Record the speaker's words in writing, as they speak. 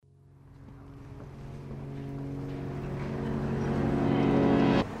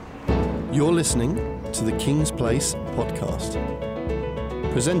You're listening to the King's Place podcast.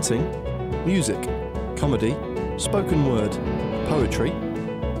 Presenting music, comedy, spoken word, poetry,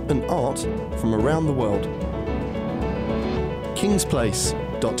 and art from around the world.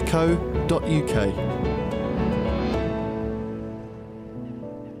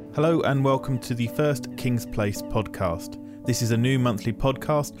 kingsplace.co.uk. Hello and welcome to the first King's Place podcast. This is a new monthly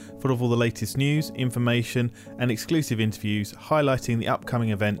podcast full of all the latest news, information and exclusive interviews highlighting the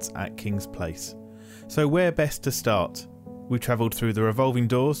upcoming events at King's Place. So where best to start? We travelled through the revolving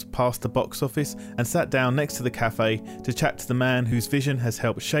doors, past the box office and sat down next to the cafe to chat to the man whose vision has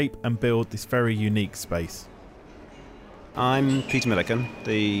helped shape and build this very unique space. I'm Peter Millican,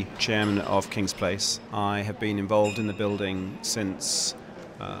 the chairman of King's Place. I have been involved in the building since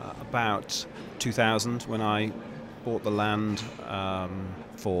about 2000 when I bought the land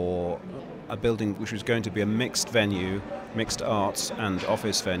for a building which was going to be a mixed venue, mixed arts and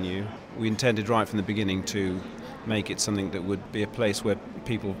office venue. We intended right from the beginning to make it something that would be a place where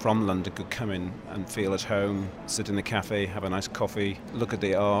people from London could come in and feel at home, sit in the cafe, have a nice coffee, look at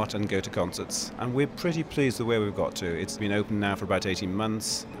the art and go to concerts. And we're pretty pleased with where we've got to. It's been open now for about 18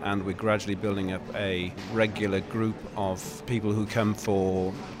 months and we're gradually building up a regular group of people who come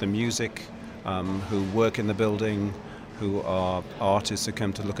for the music, who work in the building, who are artists who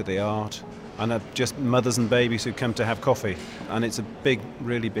come to look at the art, and are just mothers and babies who come to have coffee. And it's a big,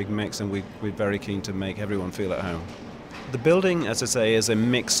 really big mix, and we're very keen to make everyone feel at home. The building, as I say, is a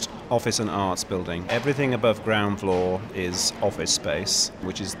mixed office and arts building. Everything above ground floor is office space,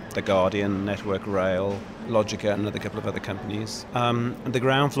 which is The Guardian, Network Rail, Logica and a couple of other companies. And the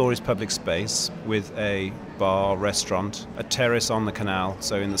ground floor is public space with a bar, restaurant, a terrace on the canal.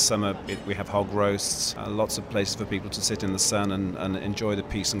 So in the summer we have hog roasts, lots of places for people to sit in the sun and enjoy the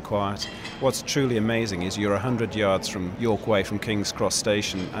peace and quiet. What's truly amazing is you're 100 yards from York Way, from King's Cross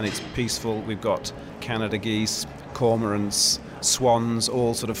Station, and it's peaceful. We've got Canada geese, cormorants, swans,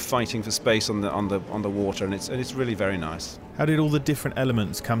 all sort of fighting for space on the water, and it's really very nice. How did all the different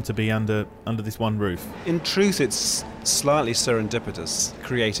elements come to be under this one roof? In truth, it's slightly serendipitous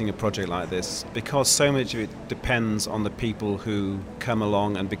creating a project like this, because so much of it depends on the people who come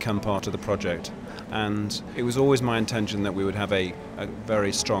along and become part of the project. And it was always my intention that we would have a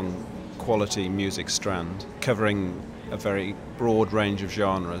very strong quality music strand covering a very broad range of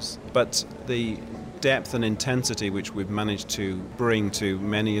genres. But the depth and intensity which we've managed to bring to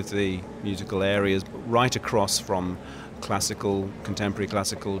many of the musical areas, right across from classical, contemporary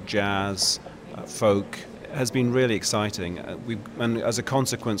classical, jazz, folk, has been really exciting. And as a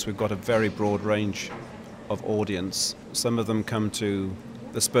consequence, we've got a very broad range of audience. Some of them come to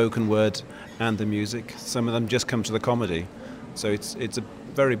the spoken word and the music. Some of them just come to the comedy. So it's a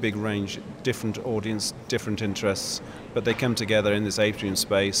very big range, different audience, different interests, but they come together in this atrium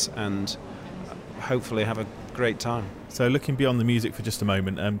space and hopefully have a great time. So looking beyond the music for just a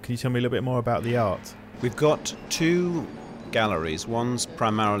moment, can you tell me a little bit more about the art? We've got two galleries. One's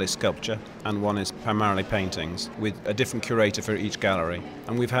primarily sculpture and one is primarily paintings, with a different curator for each gallery.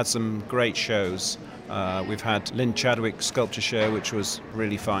 And we've had some great shows. We've had Lynn Chadwick's sculpture show, which was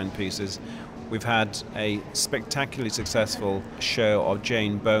really fine pieces. We've had a spectacularly successful show of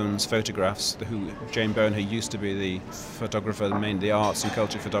Jane Bone's photographs. Jane Bone, who used to be the photographer, mainly the arts and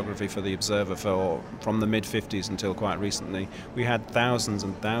culture photography for The Observer from the mid-50s until quite recently. We had thousands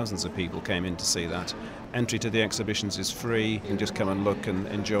and thousands of people came in to see that. Entry to the exhibitions is free. You can just come and look and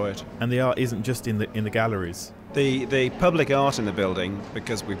enjoy it. And the art isn't just in the galleries? The public art in the building,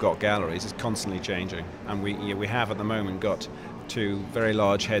 because we've got galleries, is constantly changing. And we have at the moment got two very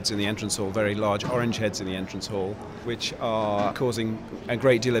large heads in the entrance hall, very large orange heads in the entrance hall, which are causing a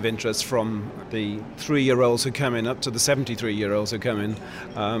great deal of interest from the 3-year-olds who come in up to the 73-year-olds who come in,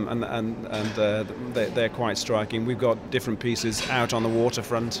 and they're quite striking. We've got different pieces out on the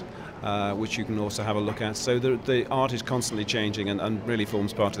waterfront, which you can also have a look at. So the art is constantly changing and really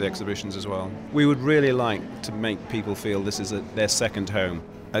forms part of the exhibitions as well. We would really like to make people feel this is their second home.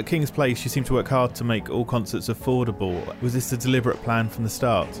 At King's Place, you seem to work hard to make all concerts affordable. Was this a deliberate plan from the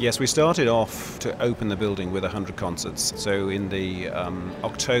start? Yes, we started off to open the building with 100 concerts. So in the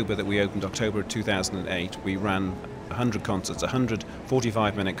October that we opened, October of 2008, we ran 100 concerts, 100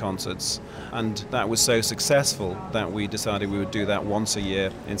 45-minute concerts, and that was so successful that we decided we would do that once a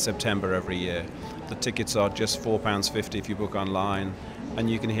year in September every year. The tickets are just £4.50 if you book online, and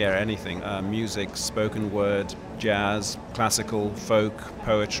you can hear anything, music, spoken word, jazz, classical, folk,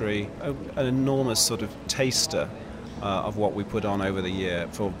 poetry, an enormous sort of taster of what we put on over the year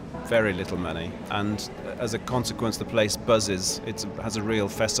for very little money, and as a consequence the place buzzes. It has a real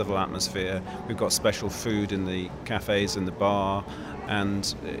festival atmosphere. We've got special food in the cafes and the bar,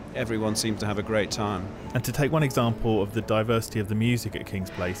 and everyone seems to have a great time. And to take one example of the diversity of the music at King's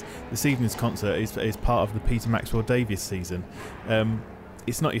Place, this evening's concert is part of the Peter Maxwell Davies season.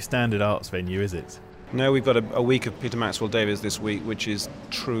 It's not your standard arts venue, is it? No, we've got a week of Peter Maxwell Davies this week, which is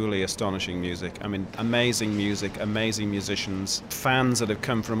truly astonishing music. I mean, amazing music, amazing musicians, fans that have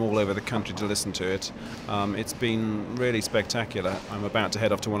come from all over the country to listen to it. It's been really spectacular. I'm about to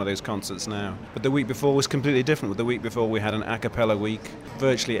head off to one of those concerts now. But the week before was completely different. The week before we had an a cappella week.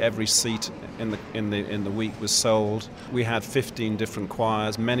 Virtually every seat in the week was sold. We had 15 different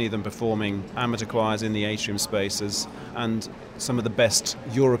choirs, many of them performing, amateur choirs in the atrium spaces, and some of the best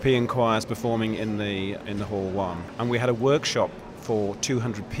European choirs performing in the Hall 1. And we had a workshop for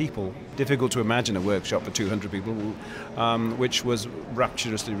 200 people. Difficult to imagine a workshop for 200 people, which was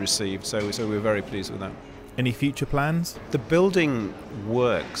rapturously received. So we're very pleased with that. Any future plans? The building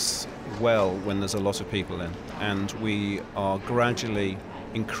works well when there's a lot of people in, and we are gradually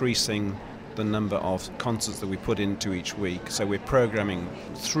increasing the number of concerts that we put into each week. So we're programming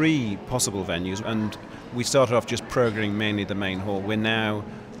 3 possible venues, and we started off just programming mainly the main hall. We're now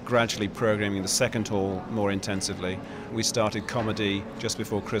gradually programming the second hall more intensively. We started comedy just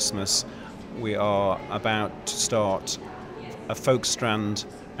before Christmas. We are about to start a folk strand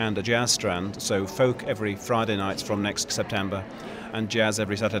and a jazz strand, so folk every Friday nights from next September, and jazz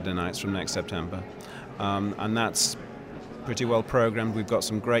every Saturday nights from next September. And that's pretty well programmed. We've got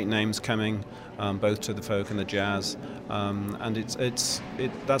some great names coming, both to the folk and the jazz, and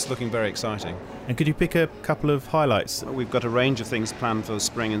that's looking very exciting. And could you pick a couple of highlights? We've got a range of things planned for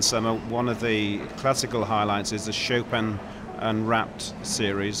spring and summer. One of the classical highlights is the Chopin Unwrapped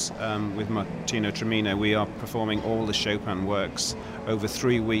series with Martino Tirimo. We are performing all the Chopin works over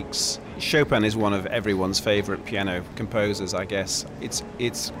 3 weeks. Chopin is one of everyone's favourite piano composers, I guess.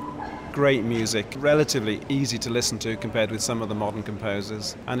 It's great music, relatively easy to listen to compared with some of the modern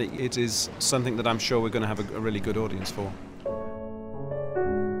composers, and it is something that I'm sure we're going to have a really good audience for.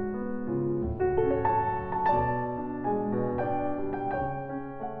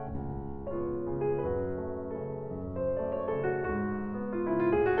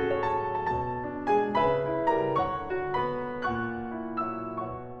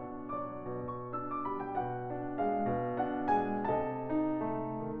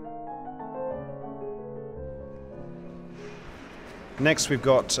 Next we've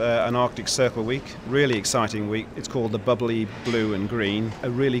got an Arctic Circle week, really exciting week. It's called the Bubbly Blue and Green. A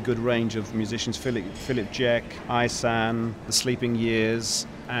really good range of musicians, Philip Jack, Isan, the Sleeping Years,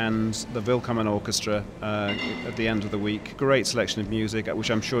 and the Willkommen Orchestra at the end of the week. Great selection of music,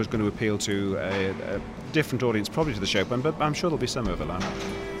 which I'm sure is going to appeal to a different audience, probably to the Chopin, but I'm sure there'll be some overlap.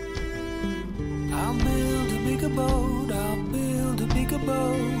 I'll build a bigger boat, I'll build a bigger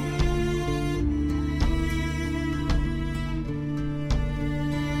boat.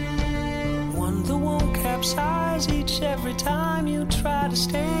 One that won't capsize every time you try to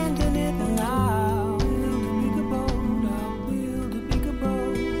stand in it. And I'll build a bigger boat, I'll build a bigger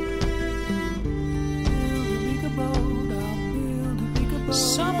boat. Build a bigger boat, I'll build a bigger boat.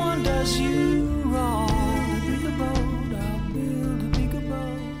 Someone does you wrong. A bigger boat, I'll build a bigger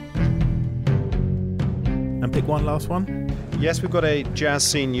boat. And pick one last one? Yes, we've got a Jazz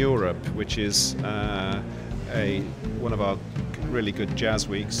Scene Europe, which is one of our really good jazz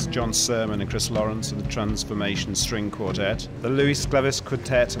weeks. John Sermon and Chris Lawrence and the Transformation String Quartet. The Louis Clevis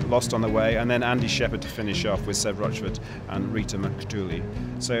Quartet, Lost on the Way, and then Andy Shepherd to finish off with Seb Rochford and Rita McTooley.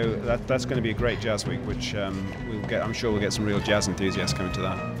 So that's going to be a great jazz week, which I'm sure we'll get some real jazz enthusiasts coming to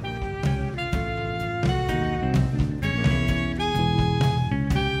that.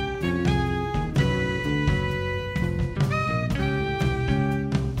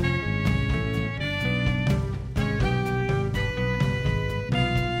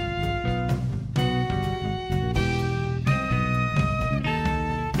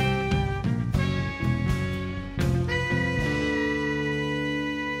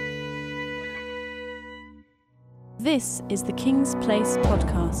 This is the King's Place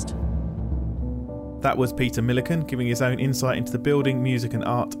podcast. That was Peter Millican giving his own insight into the building, music and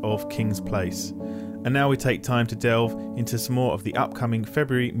art of King's Place. And now we take time to delve into some more of the upcoming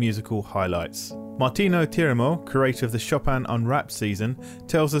February musical highlights. Martino Tirimo, curator of the Chopin Unwrapped season,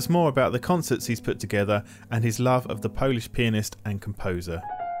 tells us more about the concerts he's put together and his love of the Polish pianist and composer.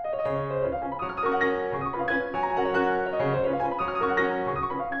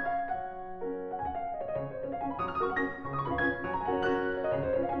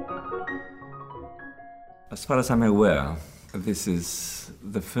 As far as I'm aware, this is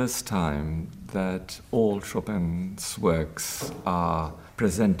the first time that all Chopin's works are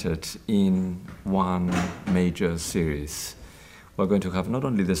presented in one major series. We're going to have not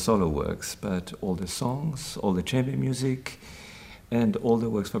only the solo works, but all the songs, all the chamber music, and all the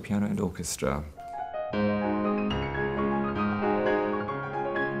works for piano and orchestra.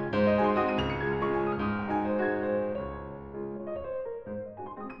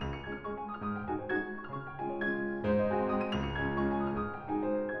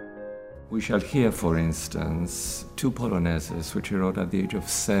 We shall hear, for instance, 2 polonaises which he wrote at the age of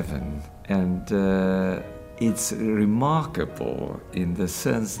 7, and it's remarkable in the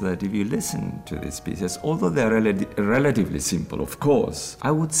sense that if you listen to these pieces, although they're relatively simple, of course,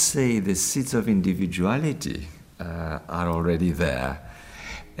 I would say the seeds of individuality are already there.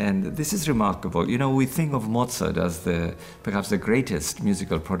 And this is remarkable. You know, we think of Mozart as perhaps the greatest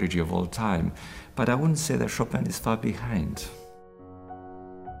musical prodigy of all time, but I wouldn't say that Chopin is far behind.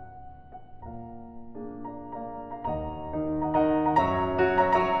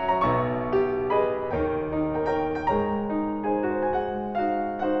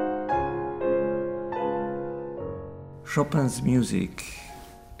 Chopin's music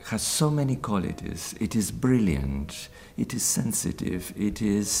has so many qualities. It is brilliant, it is sensitive, it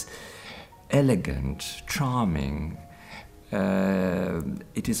is elegant, charming.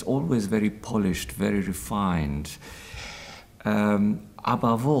 It is always very polished, very refined.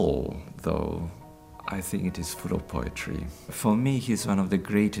 Above all, though, I think it is full of poetry. For me, he's one of the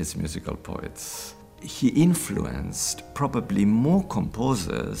greatest musical poets. He influenced probably more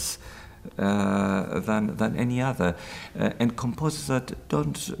composers than any other, and composers that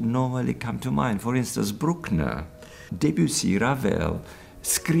don't normally come to mind. For instance, Bruckner, Debussy, Ravel,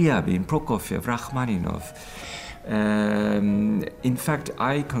 Scriabin, Prokofiev, Rachmaninoff. In fact,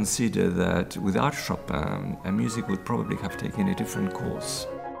 I consider that without Chopin, music would probably have taken a different course.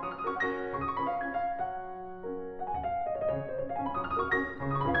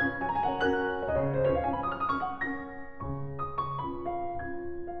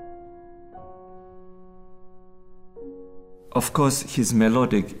 Of course, his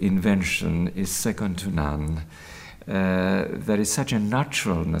melodic invention is second to none. There is such a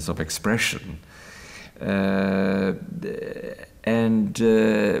naturalness of expression. And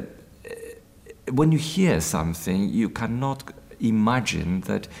when you hear something, you cannot imagine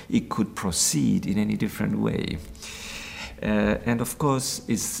that it could proceed in any different way. And of course,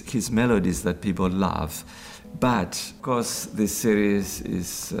 it's his melodies that people love. But, of course, this series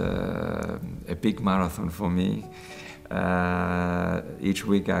is a big marathon for me. Each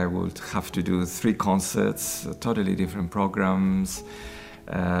week I would have to do 3 concerts, totally different programs.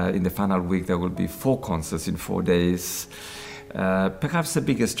 In the final week there will be 4 concerts in 4 days. Perhaps the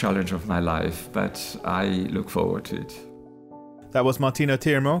biggest challenge of my life, but I look forward to it. That was Martino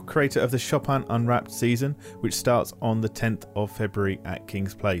Tirimo, creator of the Chopin Unwrapped season, which starts on the 10th of February at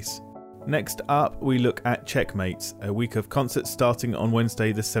King's Place. Next up, we look at Checkmates, a week of concerts starting on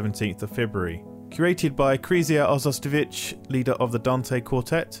Wednesday the 17th of February. Curated by Krysia Osostowicz, leader of the Dante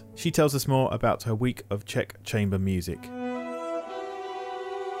Quartet, she tells us more about her week of Czech chamber music.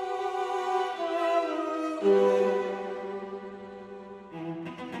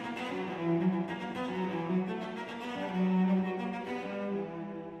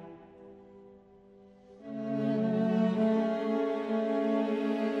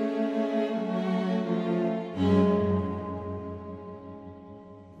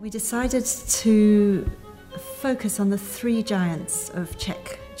 We decided to focus on the 3 giants of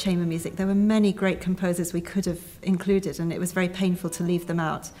Czech chamber music. There were many great composers we could have included, and it was very painful to leave them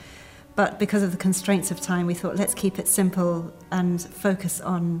out. But because of the constraints of time, we thought, let's keep it simple and focus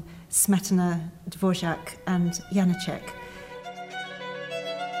on Smetana, Dvořák, and Janacek.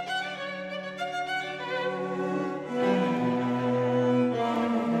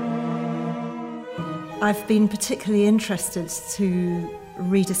 I've been particularly interested to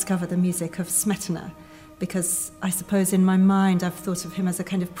rediscover the music of Smetana, because I suppose in my mind I've thought of him as a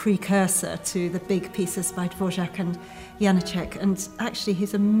kind of precursor to the big pieces by Dvořák and Janacek, and actually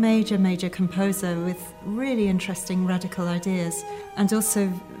he's a major composer with really interesting radical ideas, and also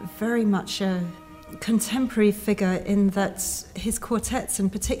very much a contemporary figure in that his quartets,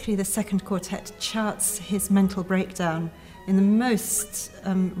 and particularly the second quartet, charts his mental breakdown in the most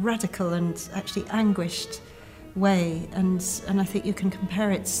radical and actually anguished way, and I think you can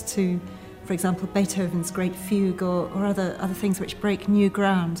compare it to, for example, Beethoven's Great Fugue or other things which break new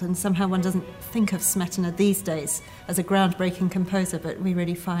ground, and somehow one doesn't think of Smetana these days as a groundbreaking composer, but we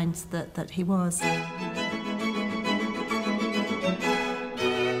really find that he was.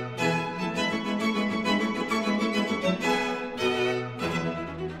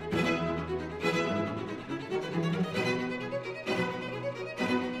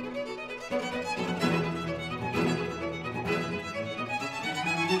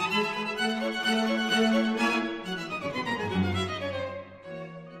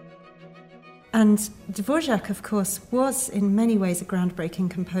 And Dvorak, of course, was in many ways a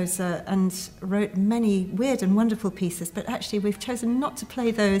groundbreaking composer and wrote many weird and wonderful pieces, but actually we've chosen not to play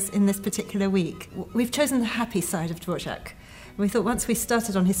those in this particular week. We've chosen the happy side of Dvorak. We thought once we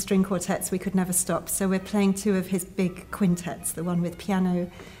started on his string quartets, we could never stop, so we're playing two of his big quintets, the one with piano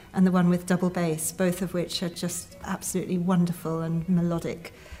and the one with double bass, both of which are just absolutely wonderful and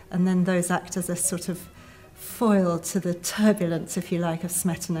melodic. And then those act as a sort of foil to the turbulence, if you like, of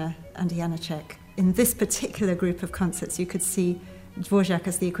Smetana and Janacek. In this particular group of concerts, you could see Dvorak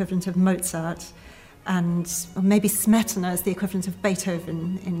as the equivalent of Mozart, or maybe Smetana as the equivalent of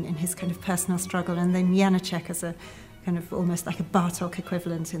Beethoven in his kind of personal struggle, and then Janacek as a kind of almost like a Bartók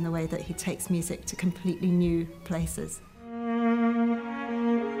equivalent in the way that he takes music to completely new places.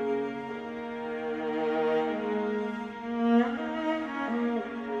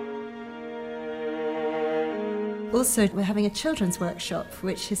 Also, we're having a children's workshop,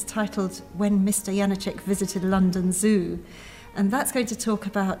 which is titled When Mr. Janacek Visited London Zoo. And that's going to talk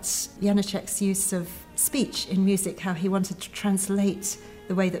about Janacek's use of speech in music, how he wanted to translate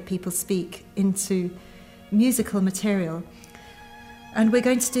the way that people speak into musical material. And we're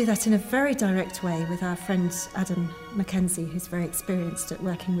going to do that in a very direct way with our friend Adam Mackenzie, who's very experienced at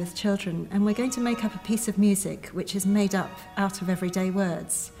working with children. And we're going to make up a piece of music which is made up out of everyday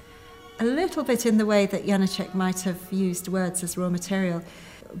words. A little bit in the way that Janacek might have used words as raw material.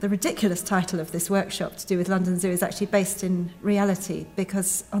 The ridiculous title of this workshop to do with London Zoo is actually based in reality,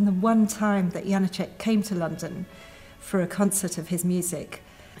 because on the one time that Janacek came to London for a concert of his music,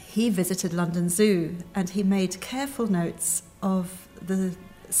 he visited London Zoo and he made careful notes of the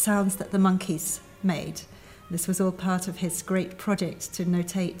sounds that the monkeys made. This was all part of his great project to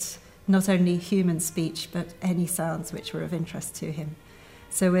notate not only human speech but any sounds which were of interest to him.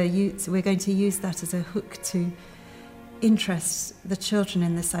 So we're going to use that as a hook to interest the children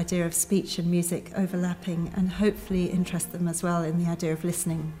in this idea of speech and music overlapping, and hopefully interest them as well in the idea of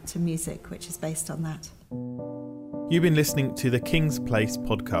listening to music, which is based on that. You've been listening to the King's Place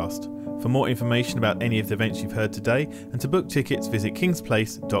podcast. For more information about any of the events you've heard today and to book tickets, visit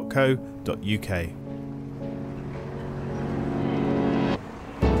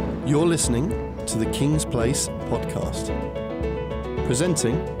kingsplace.co.uk. You're listening to the King's Place podcast.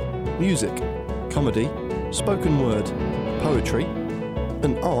 Presenting music, comedy, spoken word, poetry,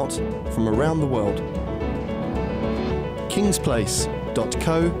 and art from around the world.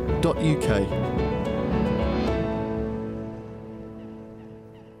 kingsplace.co.uk